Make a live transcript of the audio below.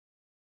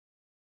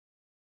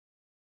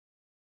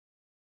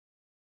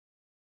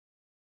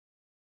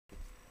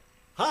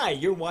Hi,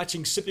 you're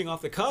watching Sipping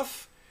Off the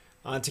Cuff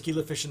on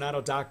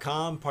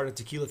TequilaAficionado.com, part of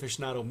Tequila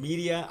Aficionado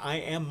Media. I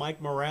am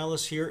Mike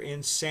Morales here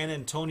in San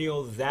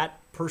Antonio. That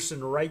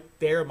person right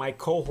there, my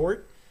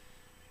cohort.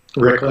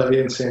 Rick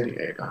Levy in San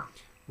Diego.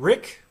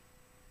 Rick,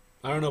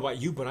 I don't know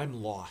about you, but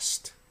I'm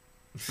lost.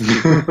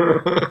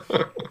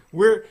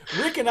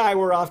 Rick and I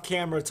were off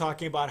camera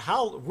talking about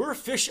how we're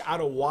fish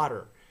out of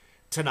water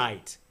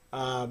tonight.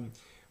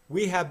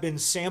 We have been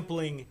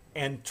sampling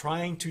and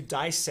trying to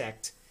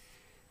dissect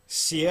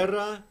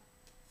Sierra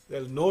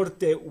del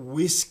Norte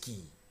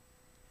whiskey.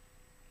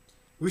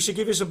 We should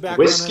give you some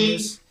background on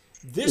this.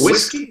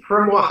 Whiskey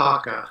from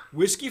Oaxaca.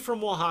 Whiskey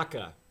from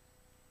Oaxaca.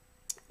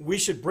 We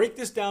should break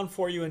this down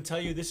for you and tell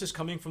you this is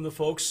coming from the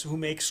folks who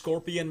make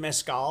Scorpion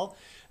Mezcal.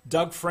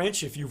 Doug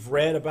French, if you've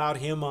read about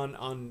him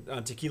on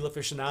Tequila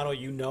Aficionado,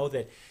 you know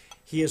that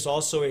he is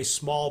also a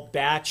small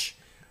batch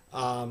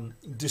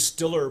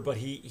distiller, but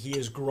he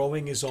is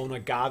growing his own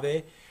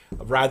agave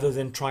rather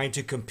than trying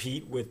to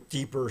compete with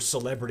deeper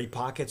celebrity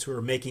pockets who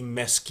are making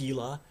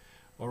mezquila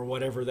or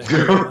whatever the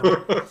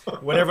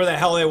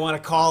hell they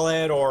want to call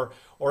it, or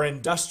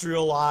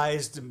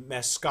industrialized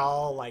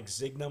mezcal like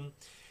Zignum.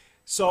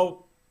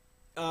 So,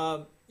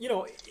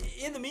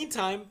 in the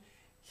meantime,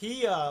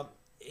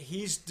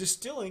 he's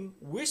distilling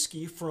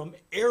whiskey from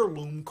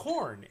heirloom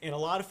corn. And a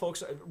lot of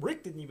folks,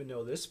 Rick didn't even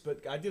know this,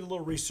 but I did a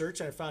little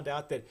research and I found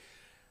out that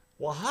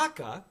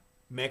Oaxaca,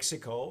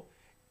 Mexico,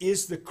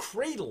 is the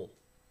cradle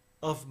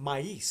of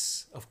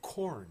maize, of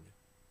corn.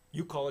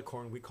 You call it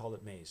corn, we call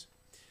it maize.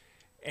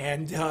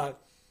 And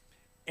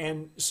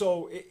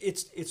so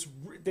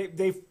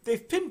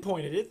they've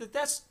pinpointed it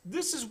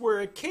this is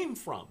where it came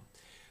from.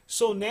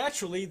 So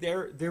naturally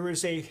there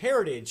is a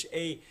heritage,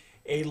 a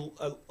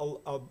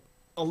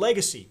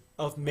legacy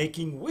of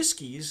making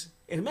whiskeys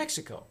in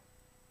Mexico.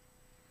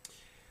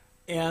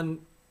 And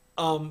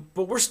but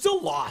we're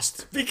still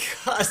lost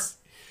because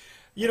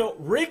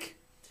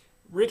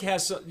Rick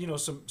has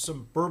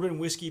some bourbon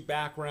whiskey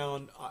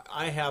background.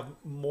 I have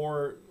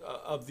more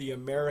of the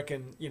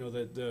American,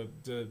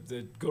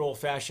 the good old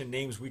fashioned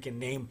names we can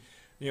name,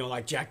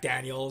 like Jack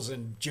Daniels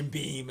and Jim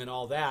Beam and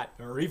all that,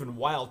 or even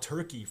Wild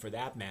Turkey for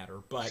that matter.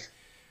 But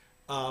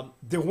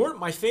they weren't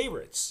my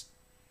favorites.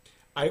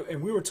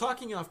 And we were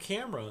talking off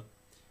camera,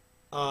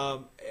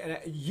 and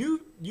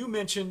you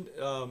mentioned,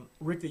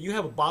 Rick, that you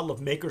have a bottle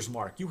of Maker's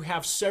Mark. You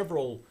have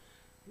several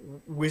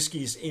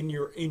whiskeys in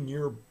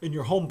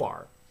your home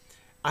bar.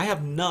 I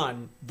have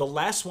none. The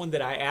last one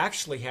that I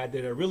actually had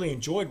that I really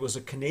enjoyed was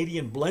a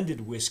Canadian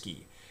blended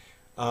whiskey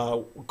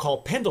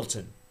called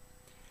Pendleton.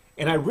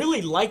 And I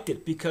really liked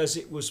it because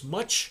it was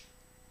much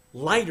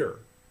lighter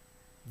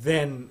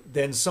than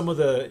some of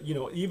the,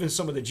 even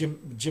some of the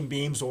Jim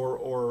Beams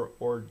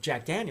or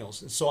Jack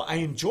Daniels. And so I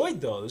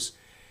enjoyed those.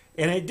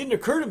 And it didn't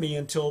occur to me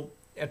until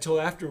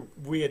after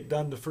we had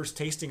done the first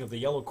tasting of the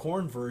yellow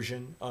corn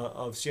version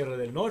of Sierra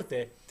del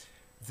Norte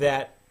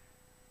that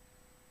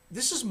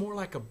this is more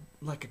like a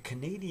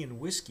Canadian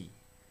whiskey.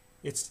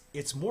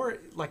 It's more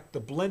like the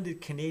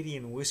blended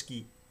Canadian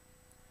whiskey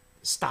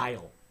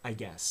style, I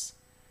guess.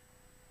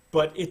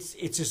 But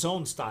it's his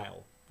own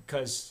style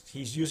because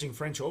he's using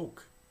French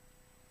oak.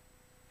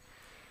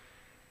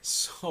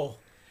 So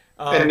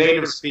and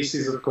native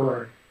species of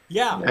corn.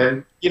 Yeah.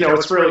 And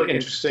it's really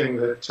interesting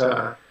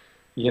that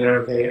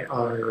they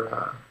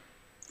are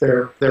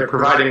they're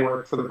providing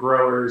work for the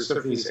growers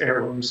of these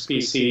heirloom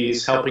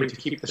species, helping to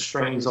keep the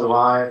strains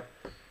alive.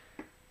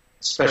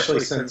 Especially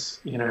since,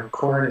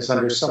 corn is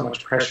under so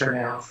much pressure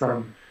now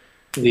from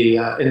the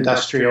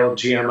industrial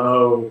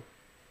GMO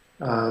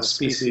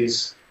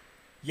species.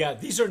 Yeah,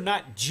 these are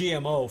not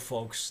GMO,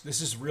 folks.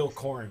 This is real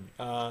corn.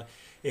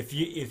 If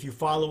you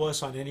follow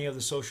us on any of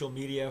the social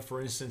media,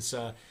 for instance,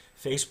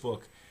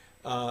 Facebook,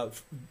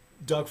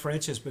 Doug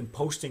French has been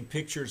posting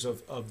pictures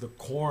of the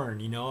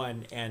corn,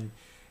 and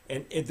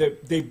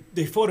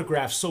they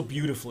photograph so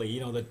beautifully,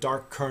 the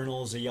dark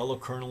kernels, the yellow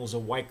kernels, the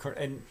white kernel,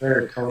 and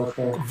very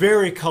colorful.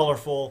 Very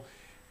colorful.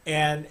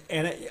 And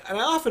I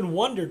often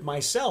wondered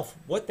myself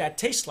what that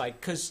tastes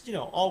like because,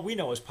 all we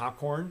know is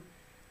popcorn,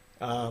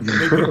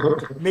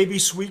 maybe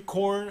sweet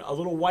corn, a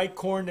little white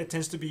corn that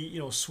tends to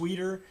be,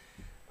 sweeter.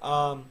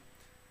 But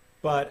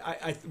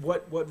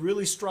what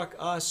really struck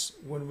us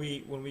when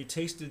we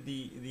tasted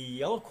the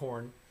yellow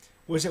corn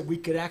was that we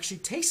could actually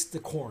taste the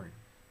corn.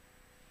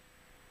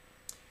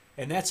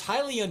 And that's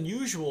highly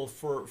unusual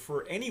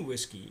for any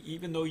whiskey,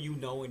 even though you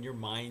know in your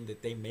mind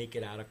that they make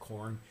it out of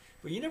corn,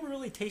 but you never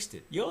really taste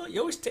it. You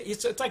always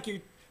it's like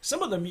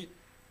some of them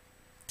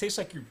taste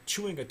like you're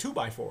chewing a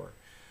 2x4,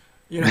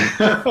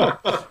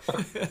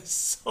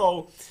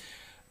 So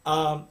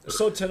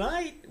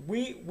tonight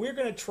we're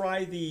going to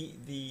try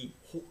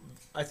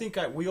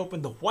we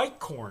opened the white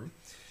corn.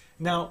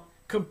 Now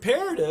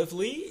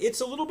comparatively, it's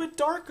a little bit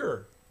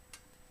darker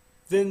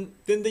than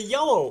the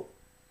yellow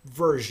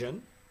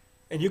version.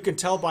 And you can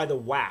tell by the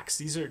wax.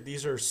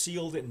 These are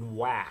sealed in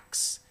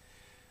wax.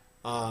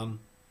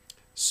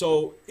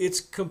 So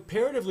it's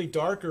comparatively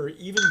darker,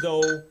 even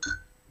though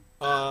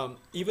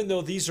even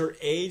though these are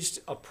aged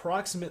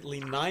approximately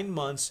 9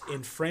 months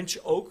in French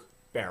oak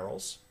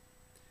barrels.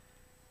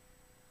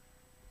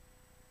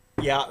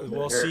 Yeah,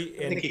 we'll see.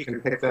 I think you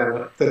can pick that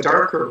up. The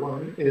darker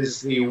one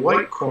is the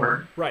white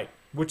corn, Right,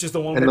 which is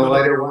the one and we're the going to.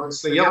 lighter one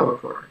is the yellow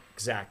corn.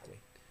 Exactly.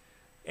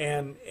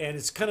 And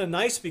it's kind of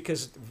nice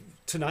because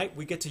tonight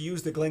we get to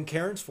use the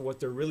Glencairns for what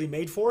they're really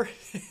made for.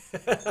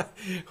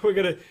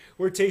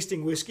 We're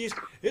tasting whiskeys.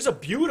 There's a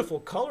beautiful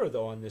color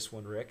though on this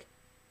one, Rick.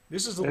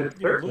 This is It a little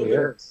certainly bit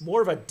is.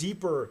 more of a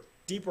deeper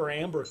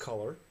amber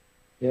color.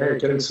 Yeah, you're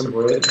getting some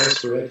red,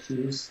 nice red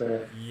hues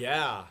there.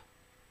 Yeah.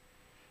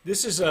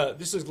 This is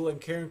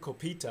Glencairn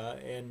Copita,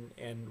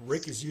 and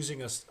Rick is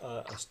using a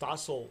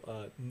Stossel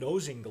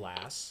nosing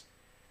glass,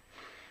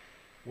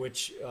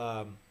 which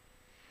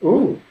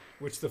Ooh,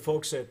 which the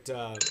folks at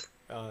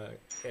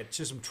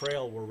Chisholm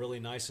Trail were really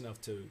nice enough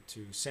to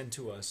send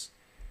to us.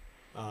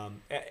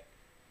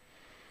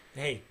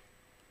 Hey,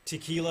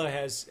 tequila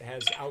has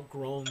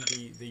outgrown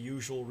the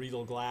usual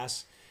Riedel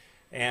glass,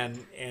 and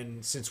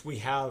since we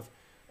have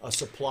a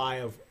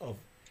supply of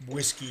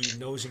whiskey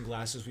nosing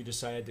glasses, we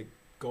decided to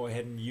go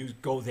ahead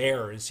and go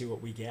there and see what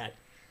we get.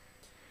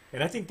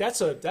 And I think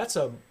that's a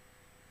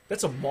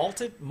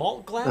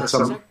malt glass. that's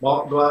a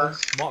malt glass.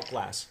 Malt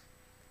glass.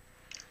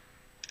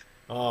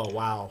 Oh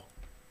wow.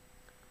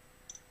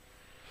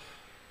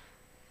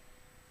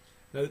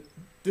 Now,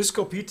 this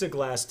Copita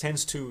glass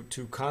tends to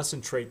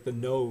concentrate the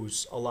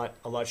nose a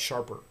lot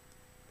sharper.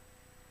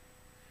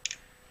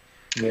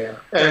 Yeah,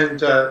 and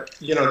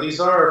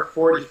these are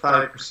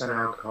 45%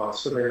 alcohol,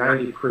 so they're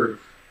 90 proof.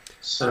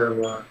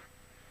 So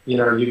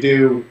you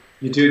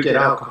do get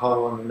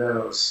alcohol on the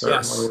nose.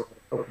 Yes. Certainly,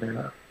 opening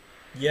up.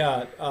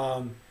 Yeah.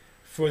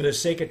 For the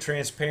sake of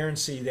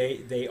transparency,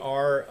 they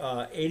are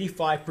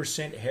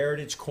 85%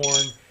 heritage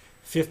corn,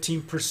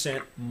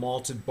 15%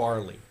 malted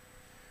barley.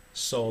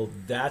 So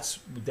that's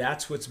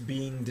what's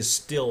being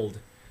distilled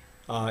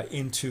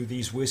into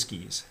these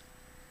whiskeys.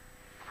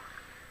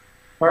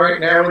 All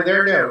right, now in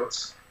their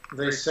notes,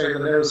 they say the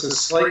nose is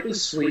slightly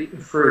sweet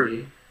and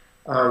fruity,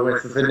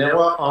 with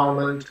vanilla,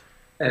 almond,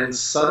 and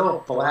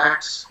subtle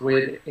black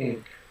squid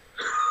ink.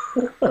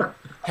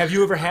 Have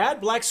you ever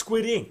had black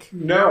squid ink?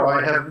 No,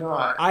 I have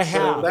not. I So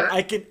have. that,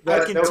 I can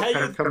that note tell kind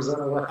you. of comes out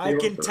of left I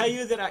field can for tell me.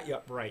 you that I. Yeah,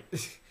 right.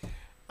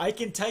 I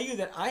can tell you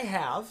that I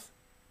have.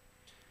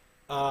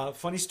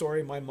 Funny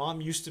story. My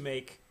mom used to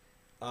make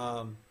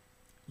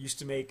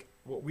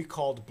what we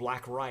called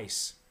black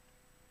rice,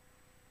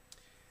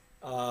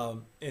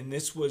 and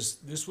this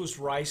was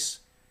rice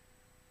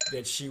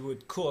that she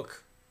would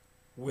cook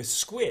with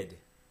squid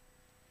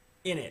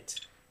in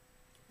it,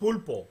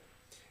 pulpo,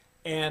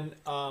 and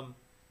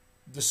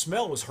the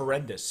smell was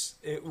horrendous.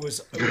 It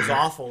was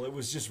awful. It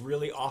was just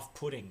really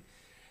off-putting,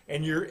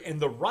 and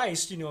the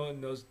rice,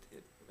 in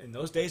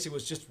those days it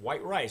was just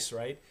white rice,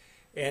 right?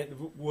 And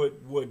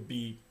would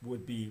be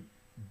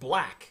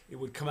black. It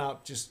would come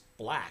out just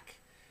black,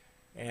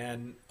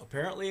 and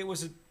apparently it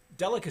was a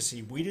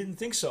delicacy. We didn't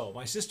think so.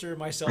 My sister and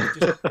myself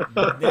just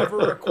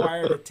never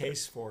acquired a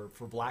taste for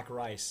black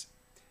rice.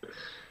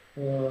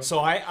 So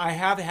I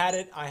have had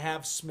it. I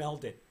have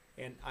smelled it,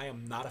 and I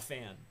am not a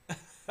fan.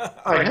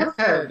 I have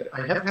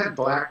had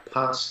black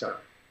pasta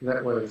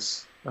that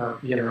was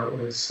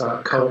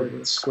colored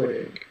with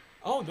squid ink.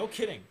 Oh, no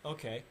kidding.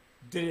 Okay.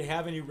 Did it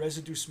have any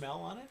residue smell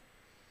on it?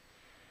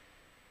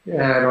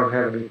 Yeah, I don't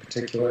have any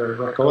particular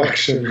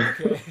recollection.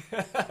 Okay.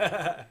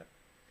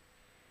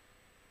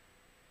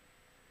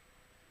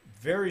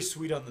 Very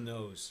sweet on the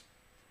nose.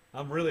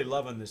 I'm really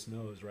loving this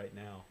nose right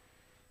now.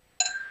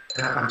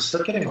 Yeah, I'm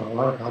still getting a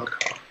lot of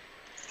alcohol.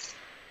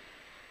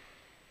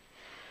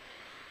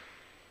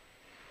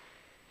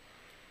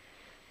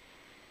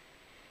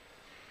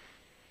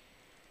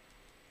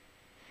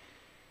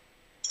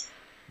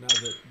 Now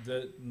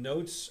the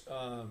notes.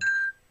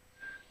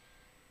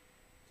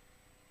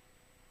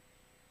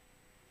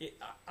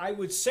 I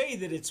would say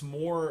that it's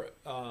more.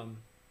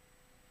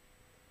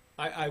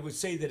 I would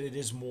say that it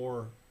is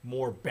more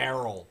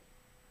barrel.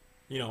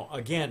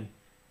 Again,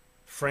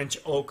 French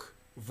oak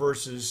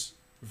versus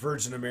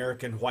Virgin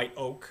American white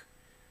oak.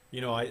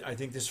 I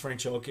think this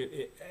French oak,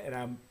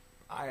 and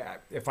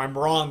if I'm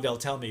wrong, they'll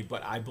tell me,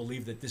 but I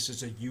believe that this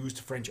is a used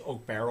French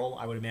oak barrel.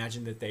 I would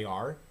imagine that they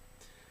are.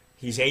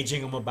 He's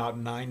aging them about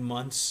 9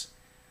 months.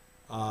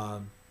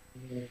 I'm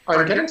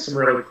getting some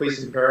really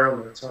pleasing barrel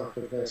notes off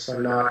of this.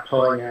 I'm not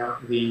pulling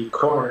out the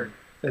corn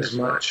as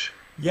much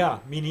Yeah,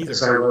 me neither.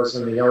 as I was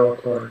in the yellow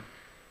corn.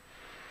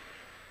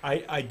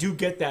 I do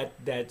get that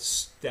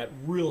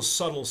real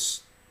subtle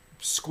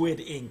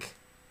squid ink.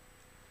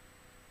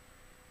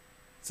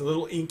 It's a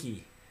little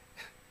inky,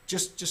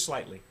 just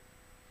slightly.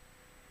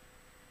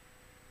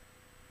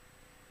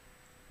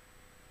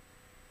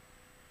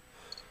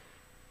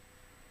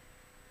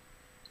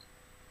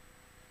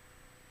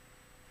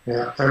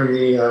 Yeah, I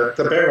mean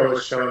the barrel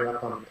is showing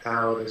up on the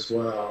palate as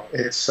well.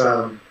 It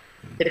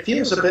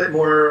feels a bit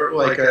more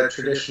like a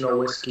traditional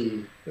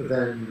whiskey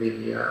than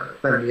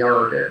the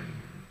yellow did.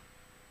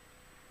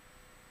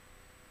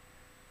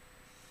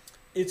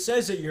 It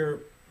says that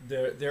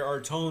there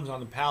are tones on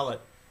the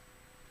palate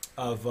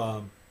of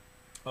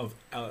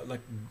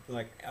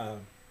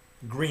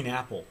green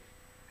apple.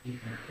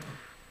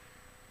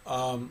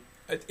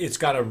 It's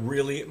got a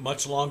really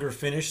much longer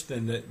finish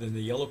than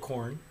the yellow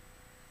corn.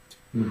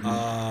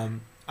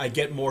 I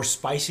get more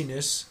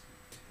spiciness.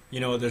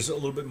 There's a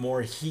little bit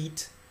more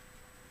heat.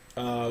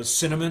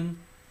 Cinnamon.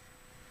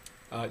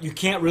 You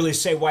can't really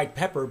say white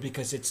pepper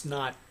because it's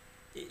not,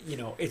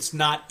 it's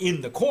not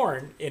in the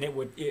corn, and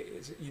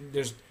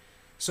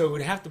so it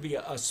would have to be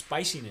a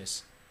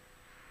spiciness.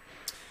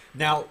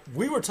 Now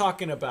we were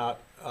talking about.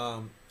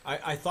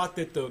 I thought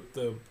that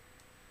the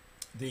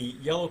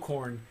yellow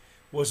corn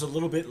was a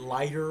little bit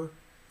lighter.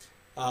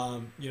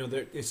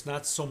 It's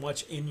not so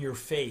much in your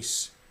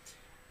face,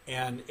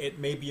 and it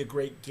may be a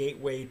great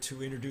gateway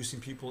to introducing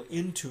people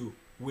into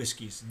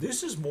whiskeys.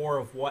 This is more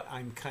of what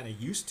I'm kind of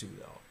used to,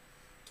 though.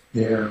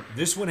 Yeah.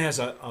 This one has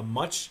a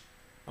much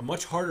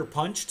harder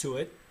punch to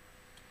it,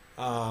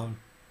 and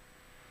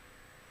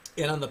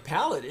on the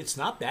palate, it's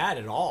not bad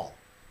at all.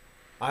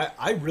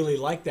 I really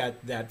like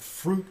that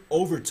fruit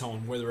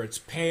overtone, whether it's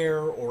pear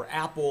or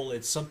apple.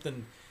 It's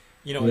something,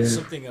 it's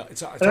something.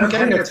 It's and I'm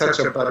getting a touch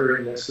of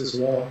butteriness as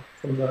well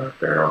from the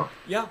barrel.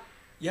 Yeah,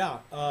 yeah.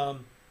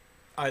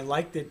 I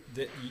like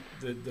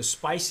the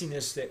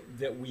spiciness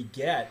that we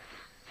get.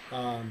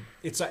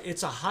 It's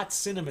a hot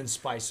cinnamon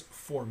spice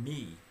for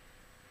me.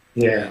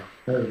 Yeah,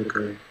 I would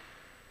agree.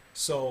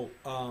 So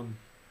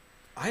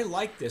I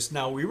like this.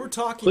 Now we were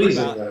talking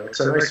Pleasing, about. though. It's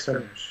a nice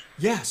finish.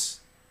 Yes.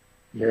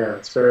 Yeah,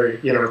 it's very,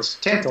 it's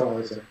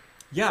tantalizing.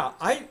 Yeah,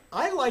 I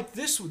like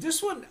this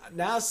one.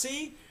 Now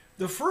see,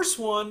 the first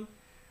one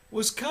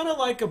was kind of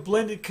like a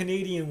blended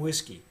Canadian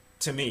whiskey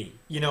to me.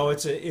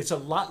 It's a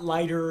lot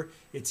lighter.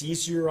 It's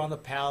easier on the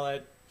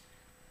palate.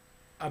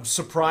 I'm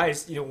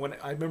surprised, when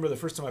I remember the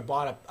first time I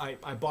bought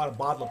a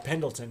bottle of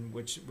Pendleton,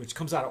 which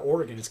comes out of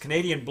Oregon. It's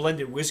Canadian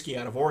blended whiskey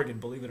out of Oregon,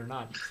 believe it or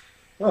not.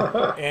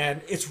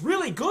 And it's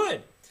really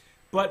good.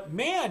 But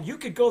man, you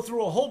could go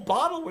through a whole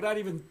bottle without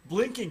even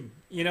blinking.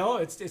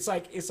 It's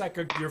like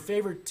your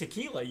favorite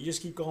tequila. You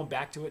just keep going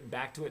back to it and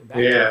back to it and back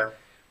to it.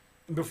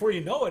 And before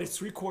you know it, it's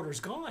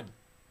 3/4 gone.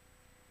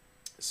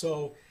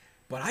 So,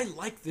 but I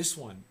like this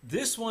one.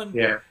 This one.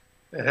 Yeah.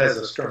 It has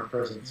a strong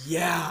presence.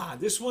 Yeah,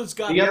 this one's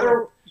got the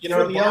other.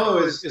 The yellow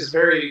is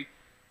very,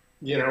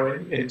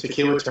 in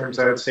tequila terms,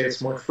 I would say it's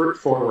more fruit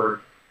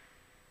forward.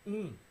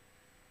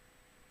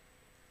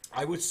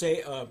 I would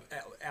say,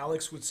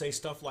 Alex would say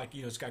stuff like,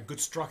 it's got good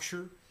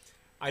structure.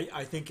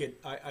 I think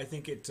it.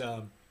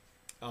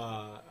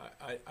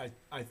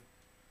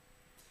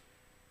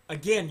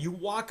 Again, you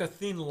walk a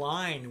thin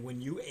line when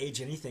you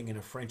age anything in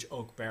a French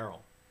oak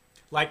barrel.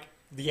 Like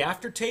the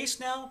aftertaste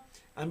now,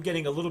 I'm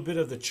getting a little bit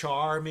of the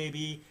char,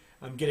 maybe.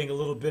 I'm getting a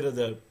little bit of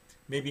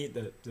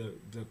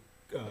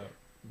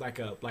like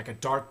a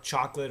dark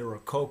chocolate or a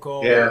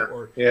cocoa. Yeah,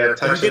 or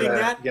touch of getting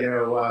that.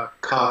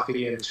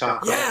 Coffee and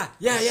chocolate.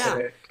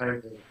 Yeah.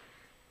 Kind of.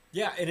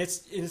 Yeah, and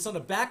it's on the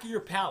back of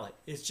your palate.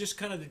 It's just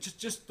kind of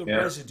just the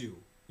residue.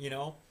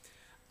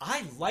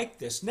 I like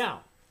this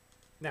now.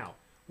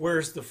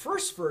 Whereas the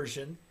first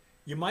version,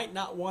 you might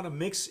not want to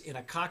mix in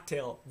a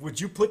cocktail.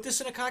 Would you put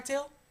this in a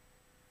cocktail?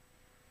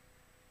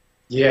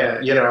 Yeah,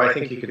 I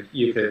think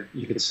you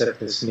could sip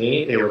this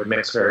neat. It would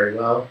mix very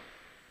well.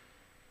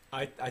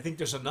 I think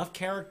there's enough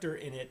character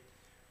in it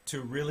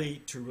to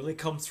really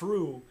come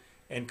through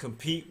and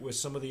compete with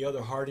some of the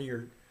other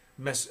hardier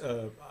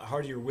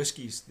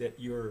whiskeys that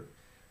you're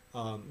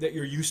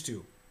used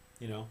to.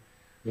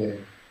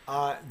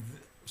 Yeah.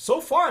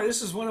 So far,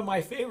 this is one of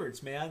my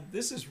favorites, man.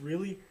 This is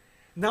really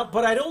now,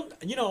 but I don't,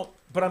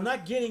 but I'm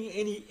not getting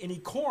any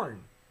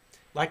corn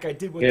like I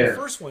did with the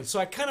first one. So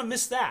I kind of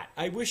missed that.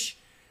 I wish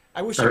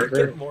I could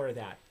get more of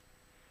that.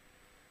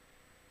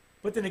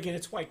 But then again,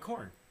 it's white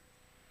corn.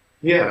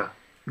 Yeah.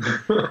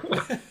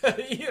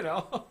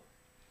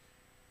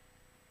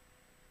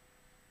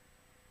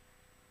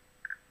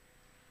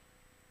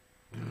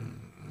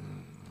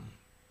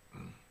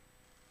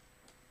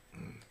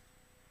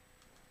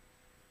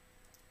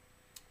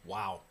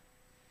 Wow.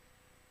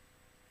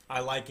 I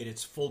like it.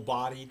 It's full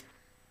bodied.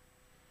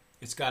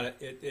 It's got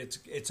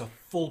it's a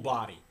full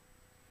body.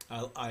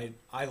 I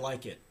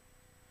like it.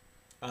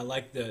 I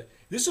like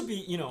this would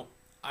be,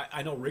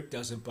 I know Rick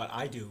doesn't, but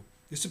I do.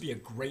 This would be a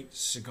great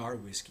cigar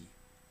whiskey.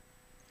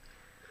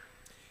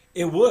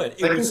 It would.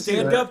 It would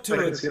stand up to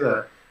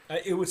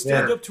it would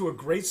stand up to a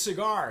great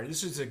cigar.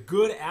 This is a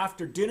good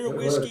after dinner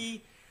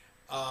whiskey.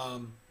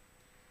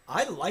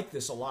 I like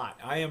this a lot.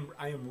 I am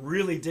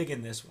really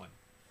digging this one.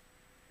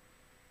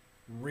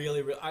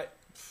 Really,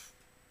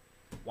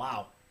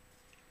 wow.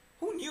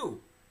 Who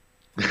knew?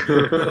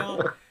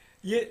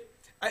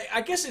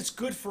 I guess it's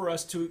good for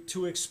us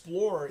to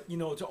explore,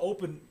 to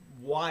open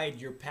wide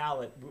your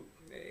palate.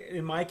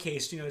 In my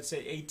case, it's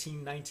say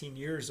 18, 19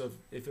 years of,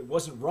 if it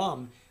wasn't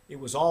rum, it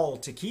was all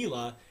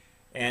tequila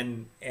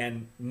and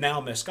now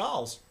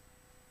mezcals.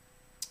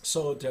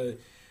 So to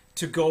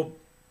go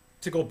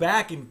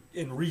back and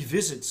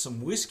revisit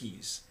some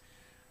whiskeys,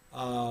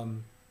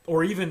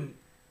 or even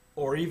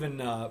or even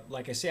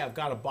like I say, I've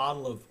got a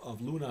bottle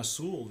of Luna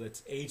Azul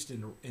that's aged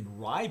in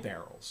rye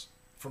barrels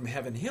from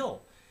Heaven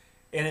Hill,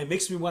 and it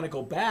makes me want to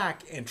go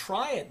back and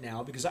try it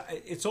now because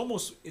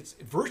it's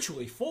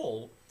virtually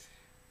full.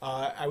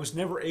 I was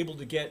never able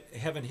to get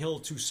Heaven Hill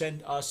to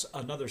send us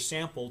another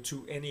sample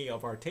to any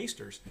of our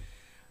tasters,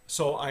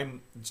 so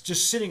I'm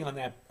just sitting on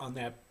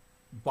that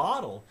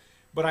bottle.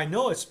 But I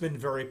know it's been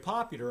very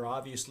popular.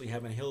 Obviously,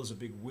 Heaven Hill is a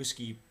big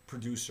whiskey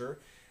producer,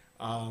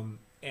 and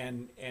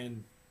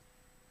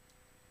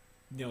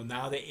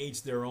now they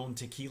age their own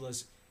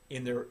tequilas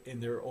in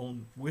their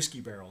own whiskey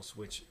barrels.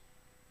 Which,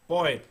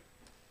 boy,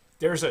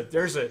 there's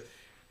a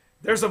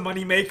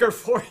money maker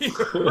for you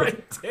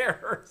right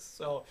there.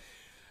 So.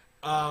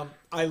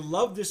 I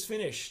love this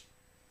finish.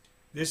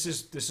 This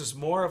is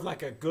more of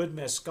like a good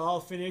mezcal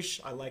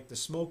finish. I like the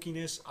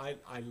smokiness. I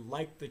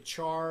like the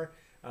char.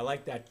 I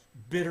like that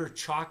bitter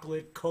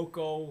chocolate,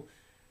 cocoa,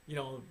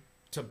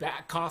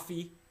 tobacco,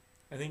 coffee.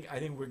 I think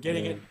we're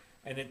getting it,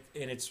 and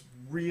it's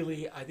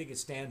really, I think it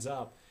stands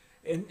up.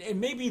 And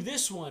maybe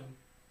this one,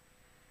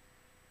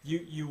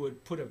 you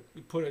would put it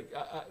in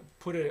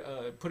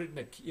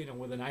a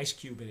with an ice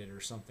cube in it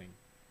or something.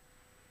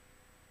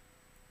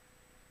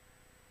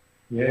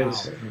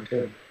 Yes, Wow.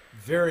 okay.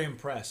 Very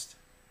impressed.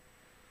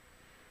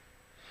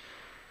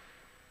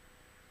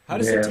 How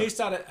does it Yeah.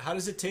 taste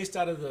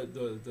out of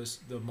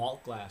the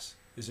malt glass?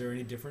 Is there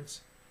any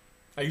difference?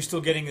 Are you still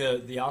getting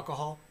the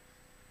alcohol?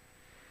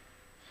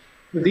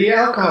 The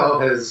alcohol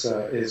has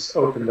is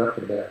opened up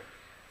a bit,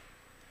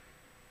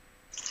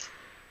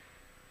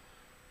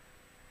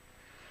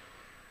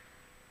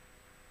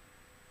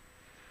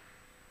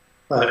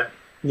 but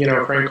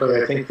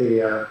frankly, I think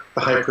the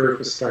high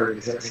proof is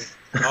starting to hit me.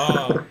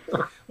 Oh,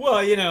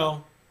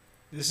 well,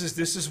 this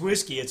is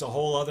whiskey. It's a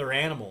whole other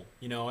animal,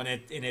 and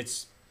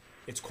it's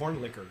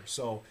corn liquor.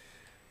 So,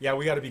 yeah,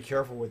 we got to be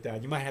careful with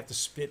that. You might have to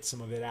spit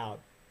some of it out,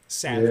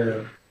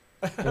 sadly.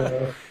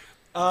 Yeah.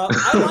 Uh,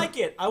 I like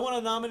it. I want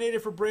to nominate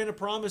it for Brand of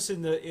Promise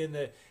in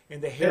the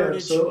yeah,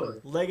 Heritage absolutely.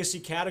 Legacy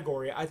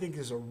category. I think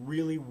is a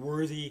really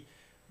worthy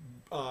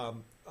to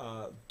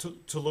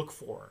look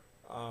for.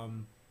 I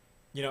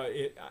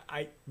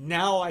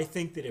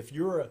think that if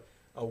you're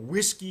a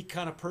whiskey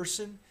kind of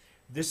person,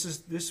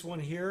 this one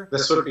here.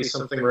 This would be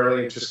something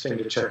really interesting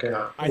to check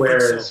out. I think so.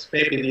 Whereas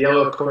maybe the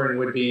yellow corn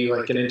would be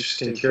like an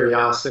interesting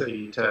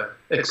curiosity to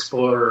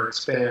explore or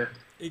expand.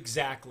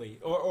 Exactly.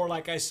 Or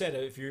like I said,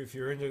 if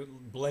you're into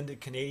blended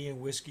Canadian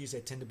whiskeys,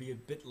 they tend to be a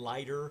bit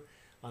lighter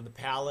on the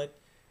palate.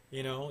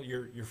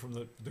 You're from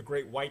the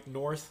Great White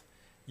North.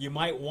 You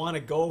might want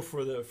to go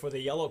for the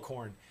yellow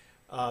corn.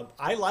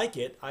 I like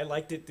it. I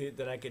liked it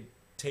that I could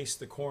taste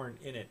the corn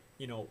in it.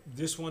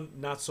 This one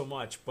not so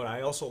much, but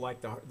I also like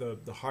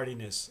the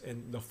heartiness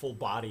and the full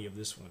body of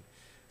this one.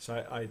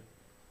 So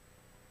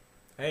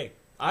I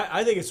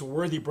think it's a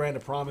worthy Brand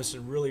of Promise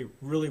and really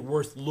really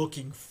worth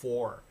looking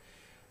for.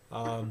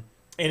 And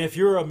if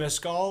you're a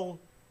mezcal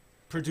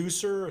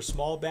producer, a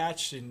small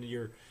batch, and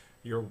you're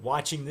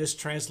watching this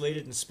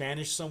translated in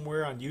Spanish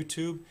somewhere on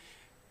YouTube,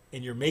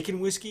 and you're making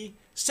whiskey,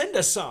 send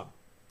us some,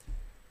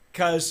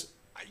 because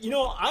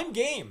I'm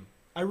game.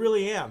 I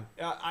really am.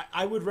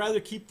 I would rather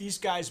keep these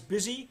guys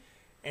busy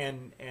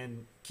and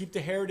keep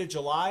the heritage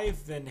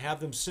alive than have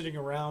them sitting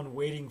around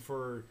waiting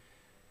for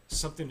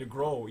something to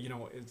grow.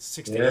 It's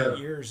 6 to 8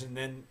 years, and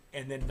then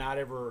not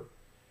ever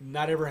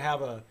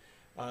have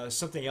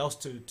something else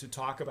to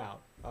talk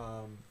about.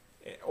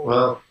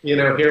 Well,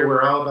 here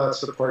we're all about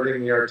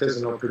supporting the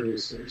artisanal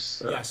producers.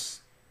 So.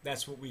 Yes,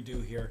 that's what we do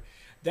here.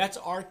 That's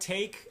our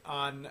take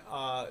on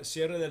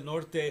Sierra del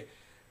Norte.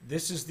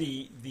 This is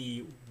the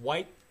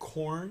white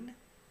corn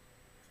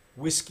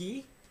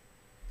whiskey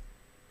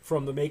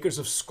from the makers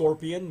of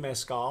Scorpion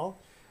Mezcal.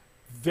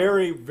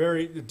 Very,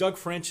 very. Doug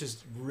French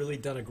has really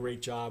done a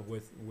great job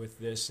with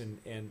this,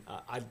 and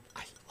I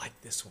like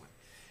this one.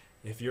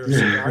 If you're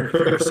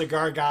a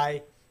cigar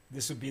guy,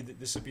 this would be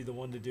the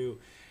one to do.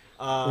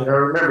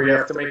 Remember, you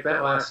have to make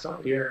that last all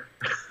year.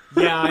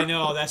 Yeah, I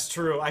know, that's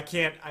true. I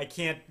can't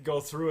go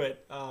through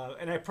it,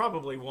 and I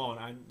probably won't.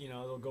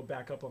 It'll go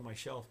back up on my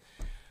shelf.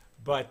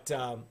 But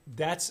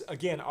that's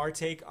again our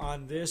take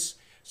on this.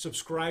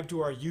 Subscribe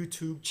to our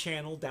YouTube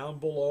channel down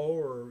below,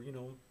 or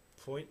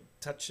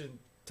touch and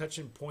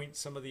point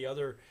some of the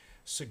other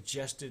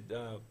suggested.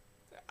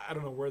 I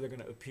don't know where they're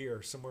going to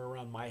appear. Somewhere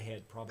around my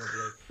head, probably.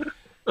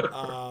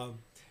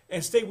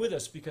 And stay with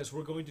us because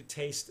we're going to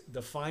taste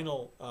the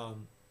final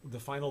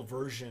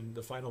version,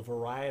 the final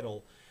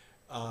varietal,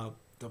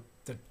 the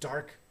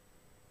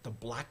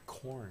black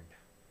corn.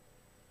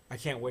 I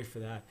can't wait for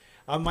that.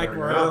 I'm Mike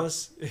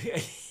Morales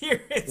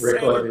here in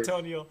San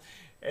Antonio,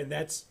 and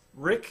that's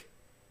Rick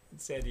in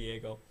San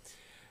Diego.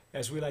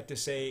 As we like to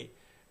say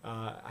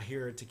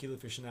here at Tequila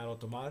Aficionado,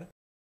 tomar